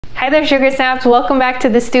Hi there, Sugar Snaps. Welcome back to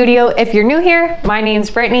the studio. If you're new here, my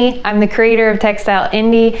name's Brittany. I'm the creator of Textile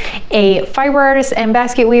Indie, a fiber artist and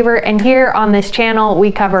basket weaver. And here on this channel,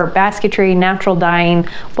 we cover basketry, natural dyeing,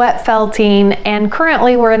 wet felting, and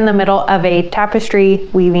currently we're in the middle of a tapestry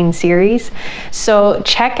weaving series. So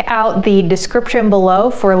check out the description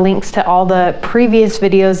below for links to all the previous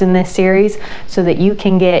videos in this series so that you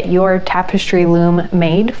can get your tapestry loom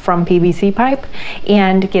made from PVC pipe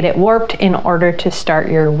and get it warped in order to start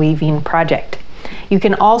your weaving project. You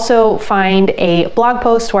can also find a blog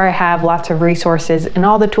post where I have lots of resources and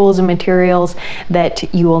all the tools and materials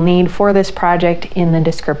that you will need for this project in the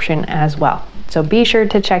description as well. So be sure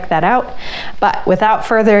to check that out. But without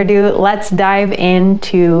further ado, let's dive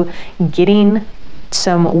into getting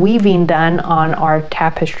some weaving done on our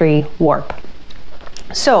tapestry warp.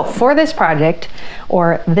 So for this project,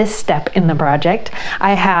 or this step in the project,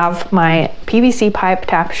 I have my PVC pipe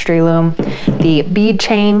tapestry loom. The bead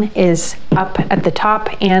chain is up at the top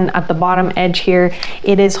and at the bottom edge here.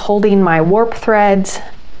 It is holding my warp threads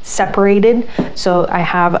separated. So I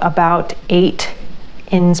have about 8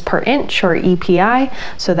 ins per inch, or EPI.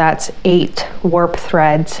 So that's 8 warp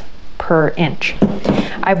threads per inch.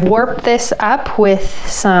 I've warped this up with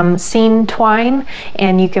some seam twine,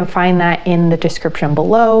 and you can find that in the description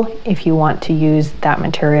below if you want to use that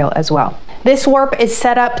material as well. This warp is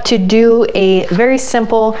set up to do a very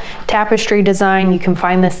simple tapestry design. You can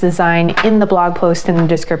find this design in the blog post in the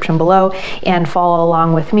description below and follow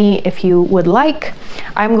along with me if you would like.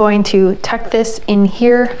 I'm going to tuck this in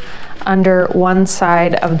here under one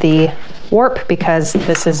side of the warp because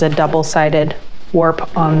this is a double-sided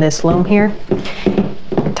warp on this loom here.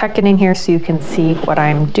 Tuck it in here so you can see what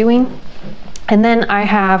I'm doing. And then I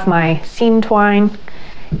have my seam twine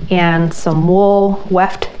and some wool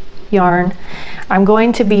weft yarn. I'm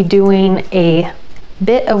going to be doing a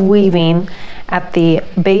bit of weaving at the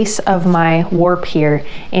base of my warp here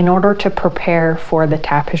in order to prepare for the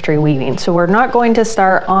tapestry weaving. So we're not going to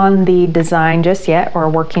start on the design just yet, or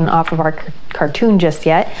working off of our cartoon just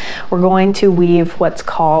yet. We're going to weave what's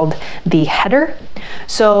called the header.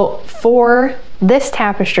 So for this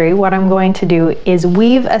tapestry, what I'm going to do is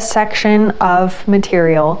weave a section of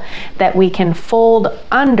material that we can fold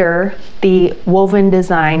under the woven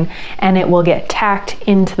design, and it will get tacked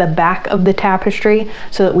into the back of the tapestry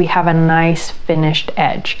so that we have a nice finished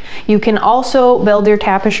edge. You can also build your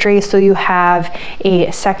tapestry so you have a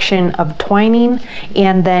section of twining,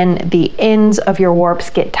 and then the ends of your warps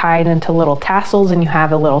get tied into little tassels, and you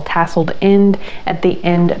have a little tasseled end at the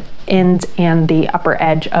ends and the upper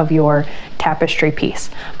edge of your tapestry piece.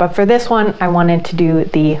 But for this one, I wanted to do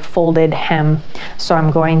the folded hem, so I'm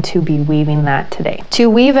going to be weaving that today. To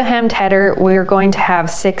weave a hemmed header, we're going to have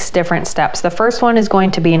 6 different steps. The first one is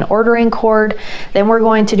going to be an ordering cord. Then we're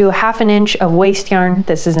going to do a 1/2 inch of waste yarn.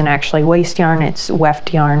 This isn't actually waste yarn, it's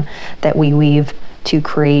weft yarn that we weave to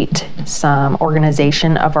create some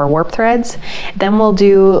organization of our warp threads. Then we'll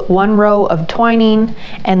do 1 row of twining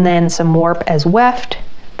and then some warp as weft.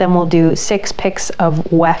 Then we'll do 6 picks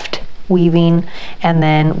of weft weaving, and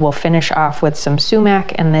then we'll finish off with some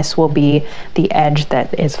sumac, and this will be the edge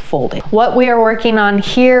that is folded. What we are working on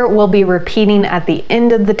here will be repeating at the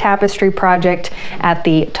end of the tapestry project at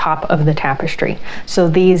the top of the tapestry. So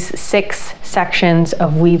these 6 sections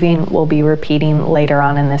of weaving will be repeating later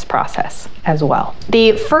on in this process as well.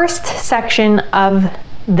 The first section of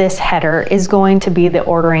this header is going to be the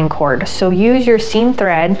ordering cord. So use your seam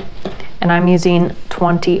thread, and I'm using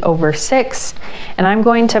 20/6, and I'm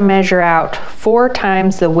going to measure out 4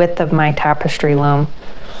 times the width of my tapestry loom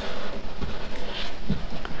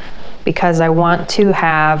because I want to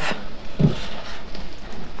have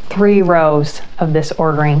 3 rows of this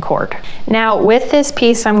ordering cord. Now with this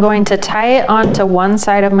piece, I'm going to tie it onto one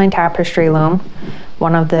side of my tapestry loom,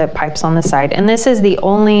 one of the pipes on the side, and this is the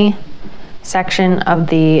only section of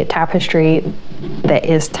the tapestry that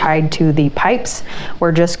is tied to the pipes.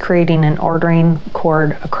 We're just creating an ordering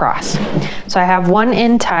cord across. So I have one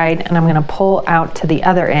end tied, and I'm going to pull out to the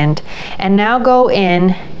other end, and now go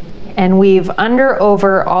in and weave under,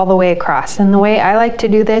 over, all the way across. And the way I like to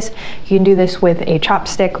do this, you can do this with a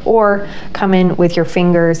chopstick or come in with your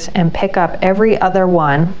fingers and pick up every other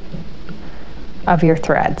one of your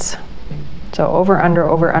threads. So over, under,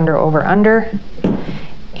 over, under, over, under,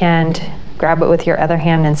 and grab it with your other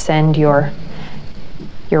hand and send your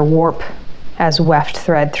warp as weft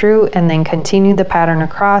thread through, and then continue the pattern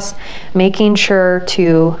across, making sure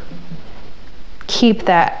to keep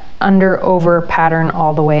that under, over pattern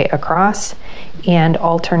all the way across and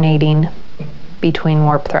alternating between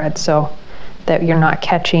warp threads so that you're not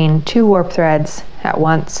catching 2 warp threads at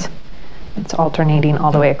once. It's alternating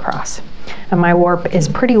all the way across. And my warp is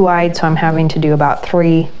pretty wide, so I'm having to do about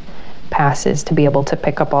 3 passes to be able to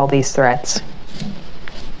pick up all these threads.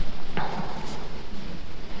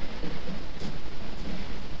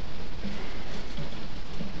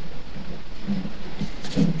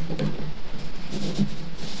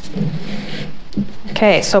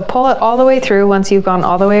 Okay, so pull it all the way through once you've gone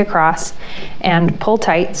all the way across, and pull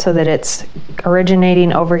tight so that it's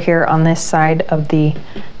originating over here on this side of the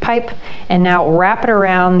pipe, and now wrap it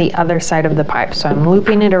around the other side of the pipe. So I'm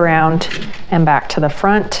looping it around and back to the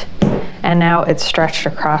front, and now it's stretched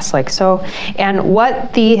across like so. And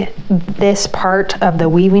what this part of the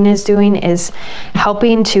weaving is doing is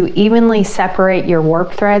helping to evenly separate your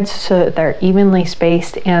warp threads so that they're evenly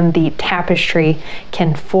spaced and the tapestry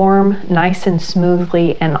can form nice and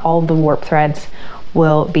smoothly, and all the warp threads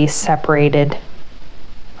will be separated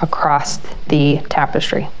across the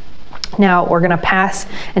tapestry. Now we're going to pass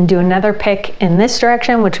and do another pick in this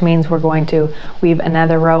direction, which means we're going to weave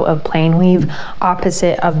another row of plain weave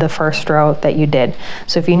opposite of the first row that you did.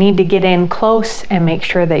 So if you need to get in close and make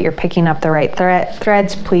sure that you're picking up the right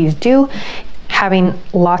threads, please do. Having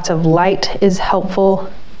lots of light is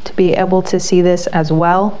helpful to be able to see this as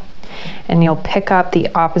well. And you'll pick up the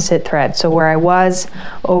opposite thread. So where I was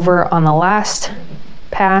over on the last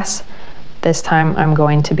pass, this time I'm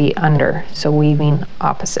going to be under, so weaving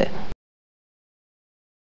opposite.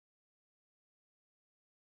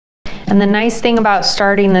 And the nice thing about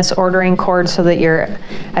starting this ordering cord so that you're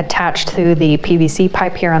attached to the PVC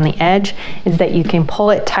pipe here on the edge is that you can pull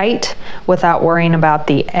it tight without worrying about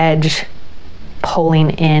the edge pulling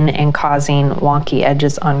in and causing wonky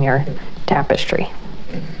edges on your tapestry.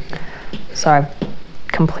 So I've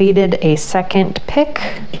completed a second pick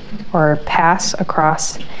or pass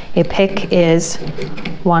across. A pick is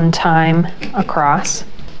 1 time across.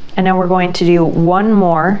 And now we're going to do 1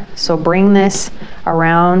 more. So bring this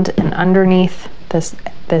around and underneath this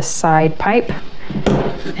side pipe,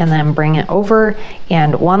 and then bring it over.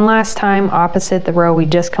 And 1 last time opposite the row we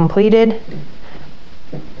just completed,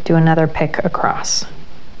 do another pick across.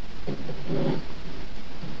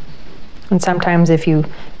 And sometimes if you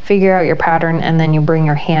figure out your pattern and then you bring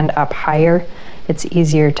your hand up higher, it's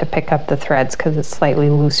easier to pick up the threads because it's slightly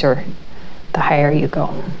looser the higher you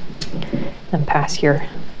go. Then pass your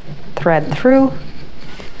thread through.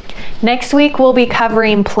 Next week we'll be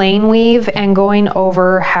covering plain weave and going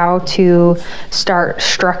over how to start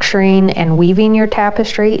structuring and weaving your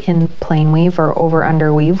tapestry in plain weave or over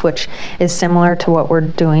under weave, which is similar to what we're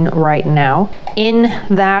doing right now. In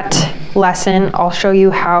that lesson I'll show you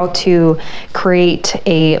how to create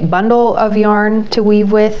a bundle of yarn to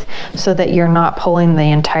weave with so that you're not pulling the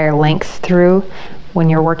entire length through. When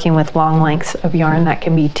you're working with long lengths of yarn, that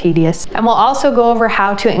can be tedious. And we'll also go over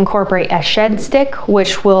how to incorporate a shed stick,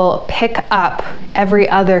 which will pick up every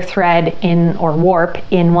other thread in or warp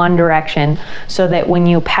in one direction, so that when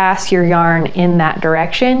you pass your yarn in that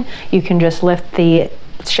direction, you can just lift the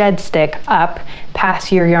shed stick up,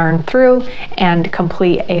 pass your yarn through, and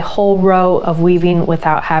complete a whole row of weaving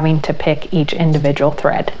without having to pick each individual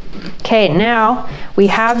thread. Okay, now we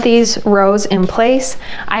have these rows in place.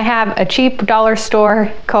 I have a cheap dollar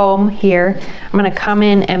store comb here. I'm going to come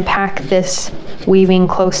in and pack this weaving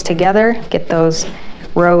close together, get those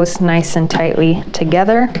rows nice and tightly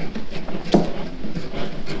together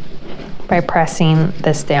by pressing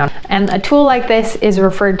this down. And a tool like this is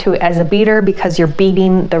referred to as a beater because you're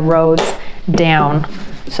beating the rows down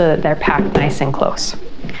so that they're packed nice and close.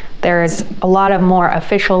 There's a lot of more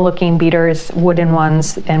official looking beaters, wooden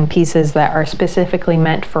ones, and pieces that are specifically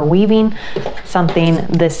meant for weaving. Something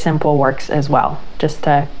this simple works as well, just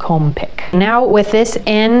a comb pick. Now with this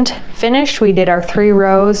end finished, we did our 3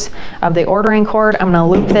 rows of the ordering cord. I'm gonna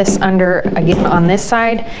loop this under again on this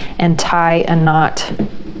side and tie a knot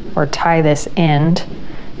or tie this end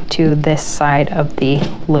to this side of the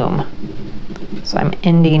loom. So I'm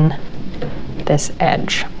ending this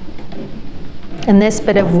edge. And this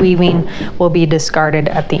bit of weaving will be discarded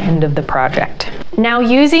at the end of the project. Now,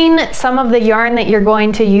 using some of the yarn that you're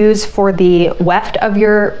going to use for the weft of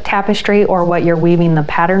your tapestry or what you're weaving the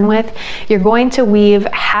pattern with, you're going to weave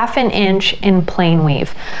 1/2 inch in plain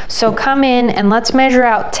weave. So come in and let's measure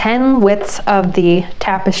out 10 widths of the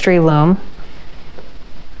tapestry loom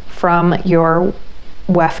from your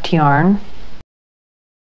weft yarn.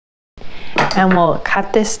 And we'll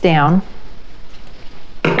cut this down.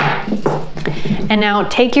 And now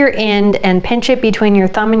take your end and pinch it between your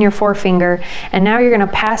thumb and your forefinger, and now you're going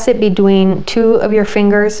to pass it between 2 of your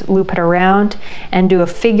fingers, loop it around, and do a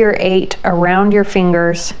figure 8 around your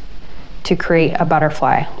fingers to create a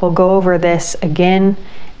butterfly. We'll go over this again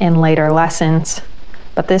in later lessons,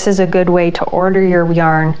 but this is a good way to order your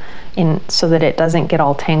yarn in so that it doesn't get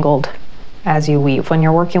all tangled as you weave. When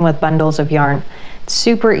you're working with bundles of yarn, it's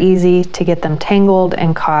super easy to get them tangled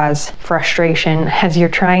and cause frustration as you're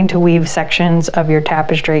trying to weave sections of your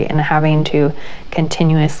tapestry and having to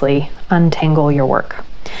continuously untangle your work.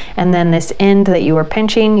 And then this end that you were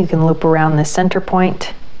pinching, you can loop around this center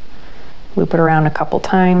point, loop it around a couple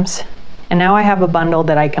times. And now I have a bundle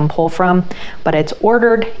that I can pull from, but it's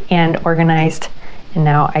ordered and organized, and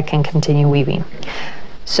now I can continue weaving.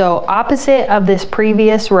 So opposite of this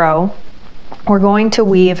previous row, we're going to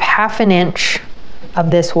weave 1/2 inch of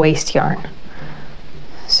this waste yarn.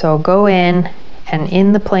 So go in and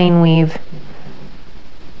in the plain weave,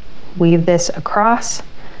 weave this across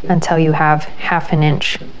until you have 1/2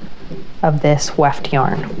 inch of this weft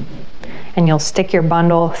yarn. And you'll stick your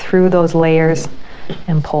bundle through those layers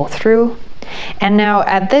and pull through. And now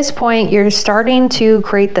at this point, you're starting to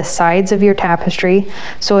create the sides of your tapestry.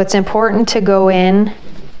 So it's important to go in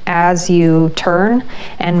as you turn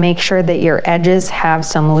and make sure that your edges have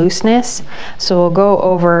some looseness. So we'll go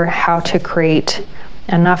over how to create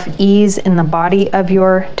enough ease in the body of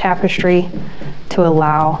your tapestry to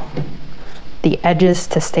allow the edges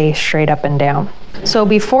to stay straight up and down. So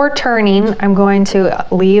before turning, I'm going to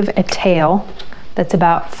leave a tail that's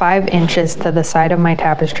about 5 inches to the side of my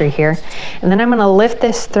tapestry here. And then I'm gonna lift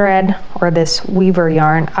this thread or this weaver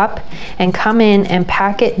yarn up and come in and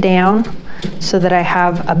pack it down so that I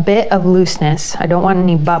have a bit of looseness. I don't want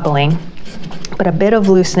any bubbling, but a bit of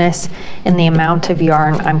looseness in the amount of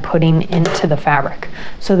yarn I'm putting into the fabric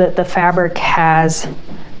so that the fabric has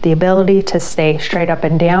the ability to stay straight up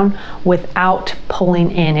and down without pulling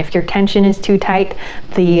in. If your tension is too tight,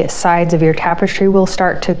 the sides of your tapestry will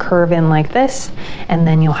start to curve in like this, and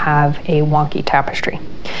then you'll have a wonky tapestry.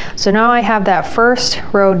 So now I have that first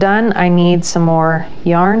row done. I need some more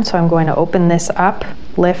yarn, so I'm going to open this up,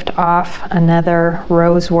 lift off another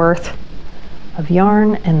row's worth of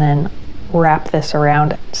yarn, and then wrap this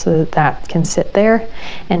around so that that can sit there.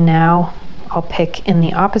 And now I'll pick in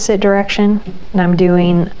the opposite direction, and I'm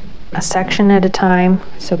doing a section at a time.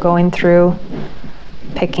 So going through,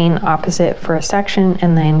 picking opposite for a section,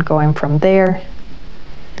 and then going from there.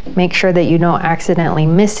 Make sure that you don't accidentally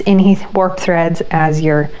miss any warp threads as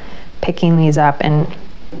you're picking these up and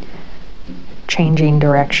changing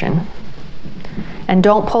direction. And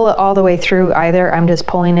don't pull it all the way through either. I'm just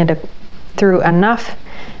pulling it through enough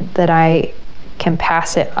that I can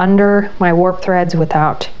pass it under my warp threads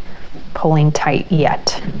without pulling tight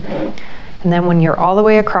yet. And then when you're all the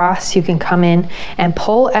way across, you can come in and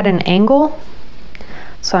pull at an angle.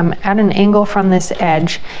 So I'm at an angle from this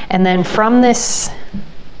edge, and then from this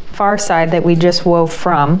far side that we just wove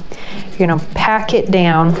from, you're gonna pack it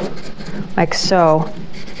down like so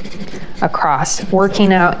across,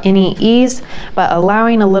 working out any ease, but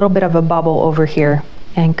allowing a little bit of a bubble over here.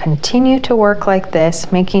 And continue to work like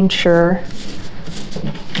this, making sure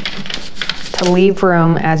to leave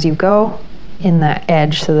room as you go in that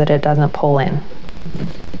edge so that it doesn't pull in.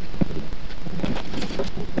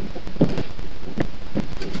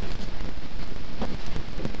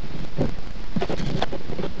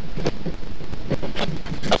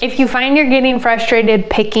 If you find you're getting frustrated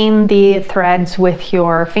picking the threads with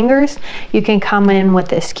your fingers, you can come in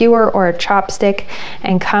with a skewer or a chopstick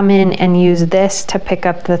and come in and use this to pick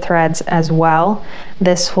up the threads as well.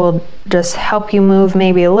 This will just help you move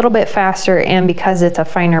maybe a little bit faster, and because it's a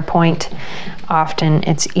finer point, often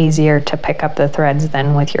it's easier to pick up the threads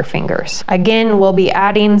than with your fingers. Again, we'll be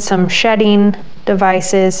adding some shedding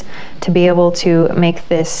devices to be able to make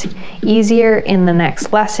this easier in the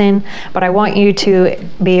next lesson, but I want you to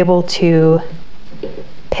be able to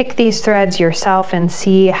pick these threads yourself and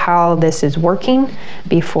see how this is working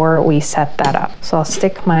before we set that up. So I'll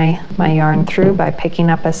stick my yarn through by picking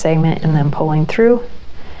up a segment and then pulling through,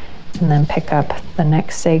 and then pick up the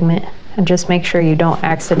next segment, and just make sure you don't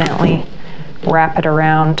accidentally wrap it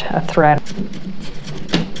around a thread.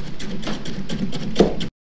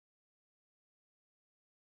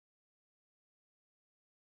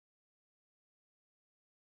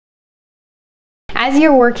 As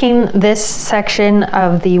you're working this section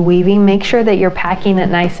of the weaving, make sure that you're packing it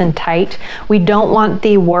nice and tight. We don't want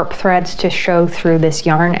the warp threads to show through this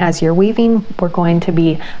yarn as you're weaving. We're going to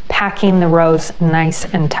be packing the rows nice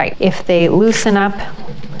and tight. If they loosen up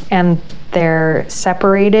and they're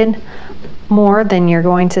separated more, then you're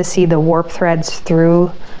going to see the warp threads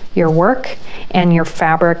through your work, and your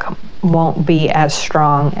fabric won't be as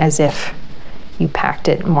strong as if you packed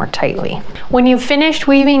it more tightly. When you've finished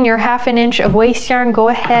weaving your 1/2 inch of waste yarn, go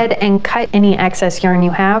ahead and cut any excess yarn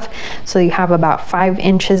you have. So you have about 5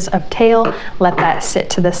 inches of tail. Let that sit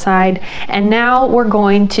to the side. And now we're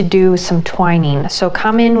going to do some twining. So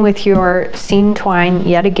come in with your seam twine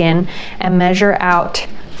yet again and measure out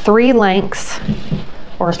 3 lengths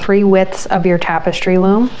or 3 widths of your tapestry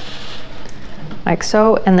loom, like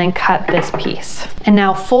so, and then cut this piece. And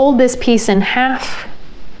now fold this piece in half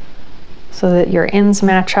so that your ends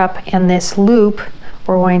match up, and this loop,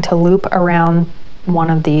 we're going to loop around one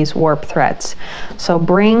of these warp threads. So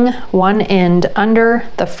bring one end under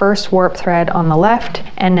the first warp thread on the left,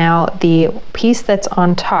 and now the piece that's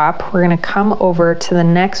on top, we're gonna come over to the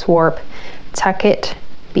next warp, tuck it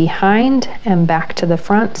behind and back to the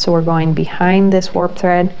front. So we're going behind this warp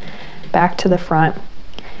thread, back to the front,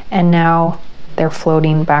 and now they're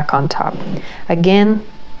floating back on top. Again,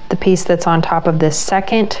 the piece that's on top of this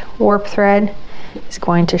second warp thread is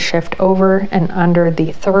going to shift over and under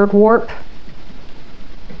the third warp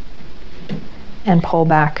and pull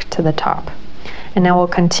back to the top. And now we'll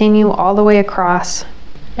continue all the way across,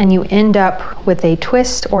 and you end up with a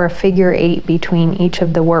twist or a figure 8 between each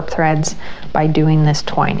of the warp threads by doing this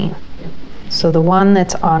twining. So the one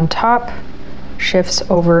that's on top shifts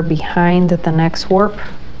over behind the next warp,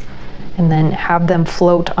 and then have them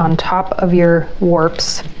float on top of your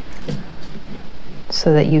warps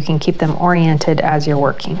so that you can keep them oriented as you're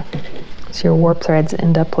working. So your warp threads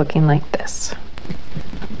end up looking like this.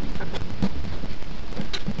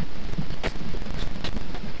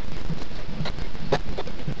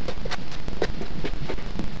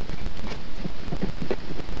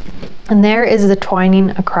 And there is the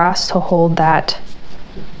twining across to hold that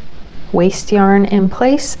waste yarn in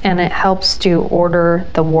place, and it helps to order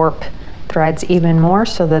the warp threads even more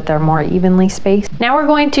so that they're more evenly spaced. Now we're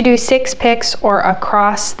going to do 6 picks or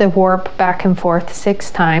across the warp back and forth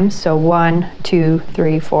 6 times. So 1, 2,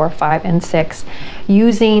 3, 4, 5, and 6,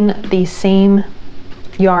 using the same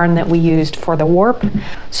yarn that we used for the warp.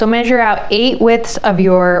 So measure out 8 widths of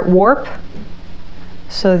your warp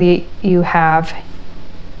so that you have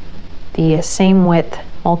the same width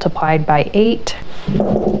multiplied by 8.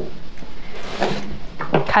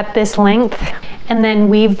 Cut this length and then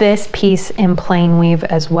weave this piece in plain weave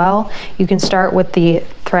as well. You can start with the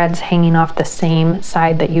threads hanging off the same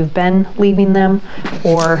side that you've been leaving them,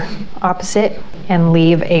 or opposite, and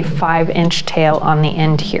leave a 5-inch tail on the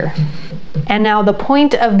end here. And now the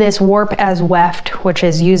point of this warp as weft, which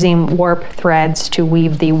is using warp threads to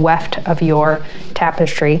weave the weft of your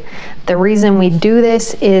tapestry, the reason we do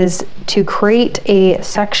this is to create a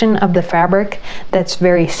section of the fabric that's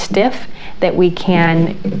very stiff that we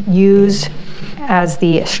can use as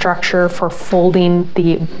the structure for folding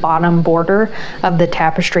the bottom border of the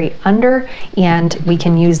tapestry under, and we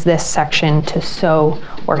can use this section to sew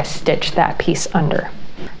or stitch that piece under.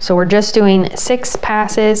 So we're just doing 6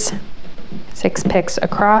 passes, 6 picks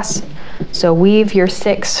across. So weave your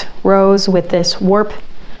 6 rows with this warp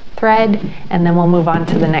thread, and then we'll move on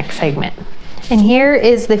to the next segment. And here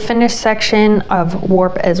is the finished section of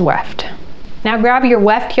warp as weft. Now grab your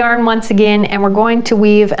weft yarn once again, and we're going to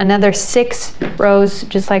weave another 6 rows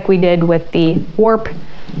just like we did with the warp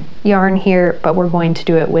yarn here, but we're going to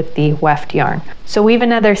do it with the weft yarn. So weave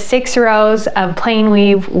another 6 rows of plain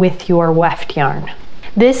weave with your weft yarn.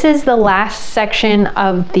 This is the last section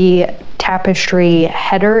of the tapestry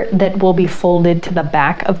header that will be folded to the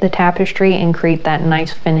back of the tapestry and create that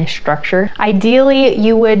nice finished structure. Ideally,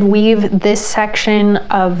 you would weave this section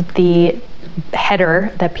of the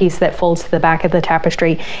header, the piece that folds to the back of the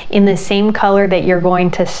tapestry, in the same color that you're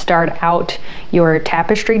going to start out your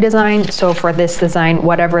tapestry design. So for this design,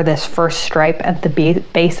 whatever this first stripe at the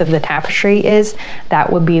base of the tapestry is,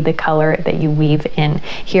 that would be the color that you weave in.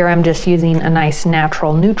 Here I'm just using a nice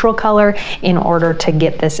natural neutral color in order to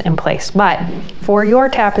get this in place. But for your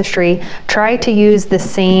tapestry, try to use the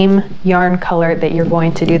same yarn color that you're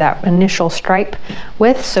going to do that initial stripe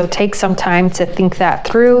with. So take some time to think that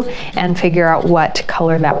through and figure out what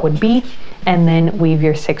color that would be, and then weave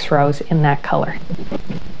your 6 rows in that color.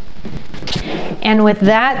 And with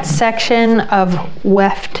that section of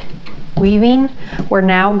weft weaving, we're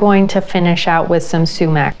now going to finish out with some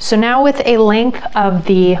sumac. So now with a length of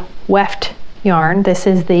the weft yarn, this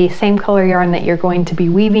is the same color yarn that you're going to be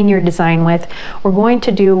weaving your design with, we're going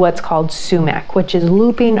to do what's called sumac, which is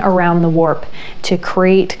looping around the warp to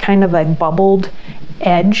create kind of a bubbled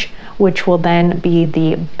edge, which will then be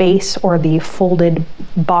the base or the folded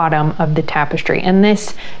bottom of the tapestry. And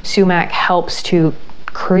this sumac helps to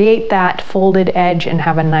create that folded edge and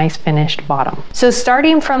have a nice finished bottom. So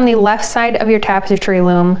starting from the left side of your tapestry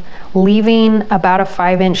loom, leaving about a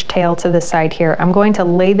 5-inch tail to the side here, I'm going to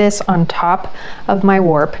lay this on top of my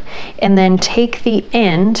warp and then take the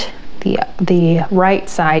end, the right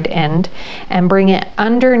side end, and bring it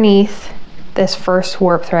underneath this first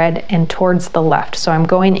warp thread and towards the left. So I'm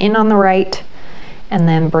going in on the right and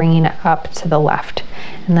then bringing it up to the left.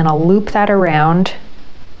 And then I'll loop that around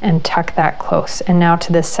and tuck that close. And now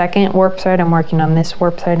to the second warp thread, I'm working on this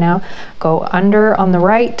warp thread now, go under on the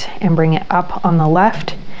right and bring it up on the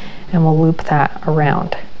left, and we'll loop that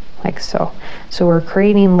around like so. So we're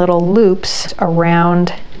creating little loops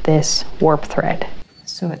around this warp thread.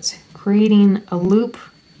 So it's creating a loop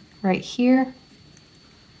right here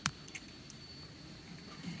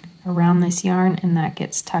around this yarn, and that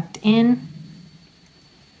gets tucked in.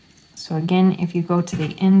 So again, if you go to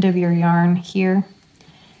the end of your yarn here,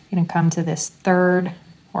 you're going to come to this third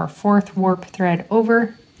or fourth warp thread over.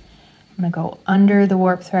 I'm going to go under the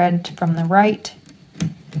warp thread from the right.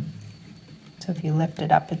 So if you lift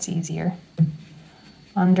it up, it's easier.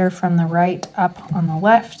 Under from the right, up on the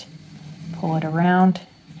left, pull it around,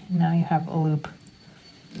 and now you have a loop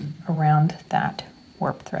around that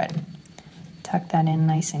warp thread. Tuck that in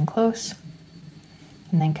nice and close,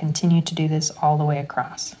 and then continue to do this all the way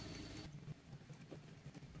across.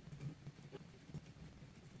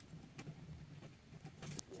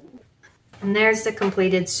 And there's the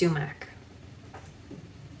completed sumac.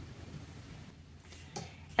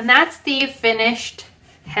 And that's the finished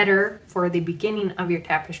header for the beginning of your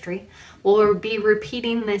tapestry. We'll be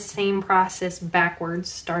repeating this same process backwards,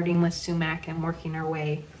 starting with sumac and working our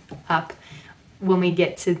way up when we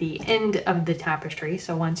get to the end of the tapestry.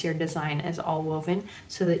 So once your design is all woven,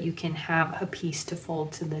 so that you can have a piece to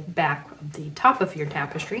fold to the back of the top of your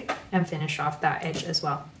tapestry and finish off that edge as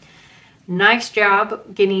well. Nice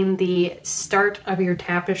job getting the start of your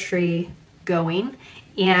tapestry going,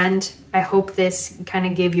 and I hope this kind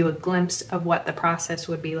of gave you a glimpse of what the process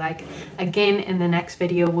would be like. Again, in the next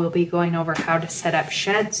video, we'll be going over how to set up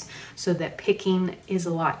sheds so that picking is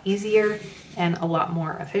a lot easier and a lot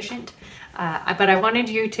more efficient. But I wanted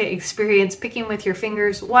you to experience picking with your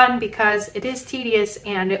fingers, one, because it is tedious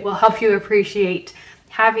and it will help you appreciate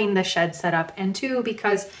having the shed set up, and two,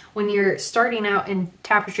 because when you're starting out in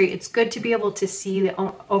tapestry, it's good to be able to see the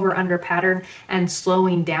over-under pattern, and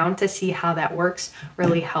slowing down to see how that works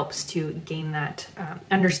really helps to gain that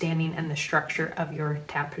understanding and the structure of your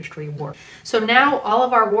tapestry warp. So now all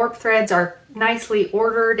of our warp threads are nicely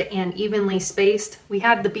ordered and evenly spaced. We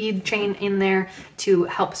had the bead chain in there to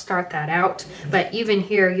help start that out, but even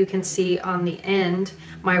here you can see on the end,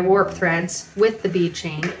 my warp threads with the bead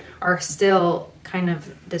chain are still kind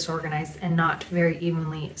of disorganized and not very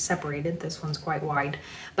evenly separated. This one's quite wide.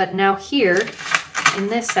 But now here in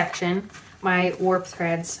this section, my warp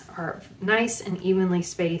threads are nice and evenly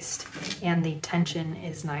spaced, and the tension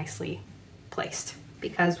is nicely placed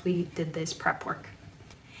because we did this prep work.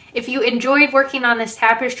 If you enjoyed working on this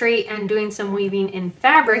tapestry and doing some weaving in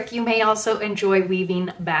fabric, you may also enjoy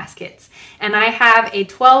weaving baskets. And I have a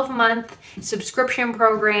 12-month subscription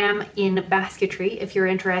program in basketry if you're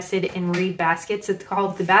interested in reed baskets. It's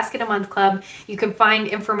called the Basket a Month Club. You can find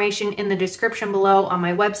information in the description below on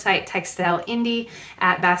my website, Textile Indie,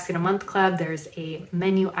 at Basket a Month Club. There's a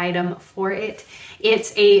menu item for it.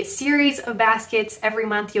 It's a series of baskets. Every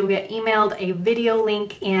month you'll get emailed a video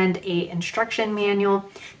link and an instruction manual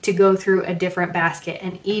to go through a different basket,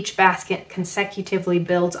 and each basket consecutively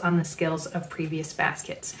builds on the skills of previous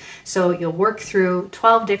baskets. So you'll work through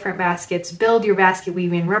 12 different baskets, build your basket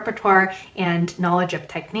weaving repertoire and knowledge of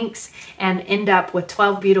techniques, and end up with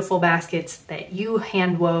 12 beautiful baskets that you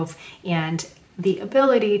hand wove and the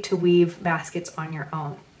ability to weave baskets on your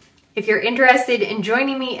own. If you're interested in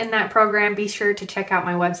joining me in that program, be sure to check out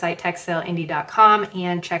my website, textileindie.com,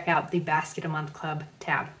 and check out the Basket a Month Club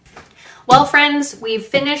tab. Well, friends, we've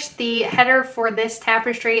finished the header for this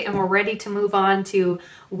tapestry and we're ready to move on to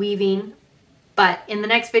weaving. But in the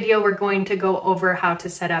next video, we're going to go over how to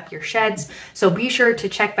set up your sheds. So be sure to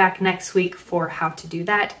check back next week for how to do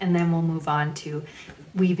that. And then we'll move on to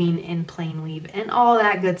weaving in plain weave and all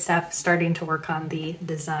that good stuff, starting to work on the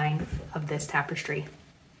design of this tapestry.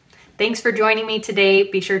 Thanks for joining me today.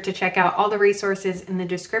 Be sure to check out all the resources in the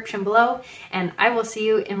description below, and I will see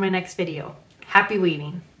you in my next video. Happy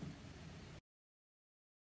weaving!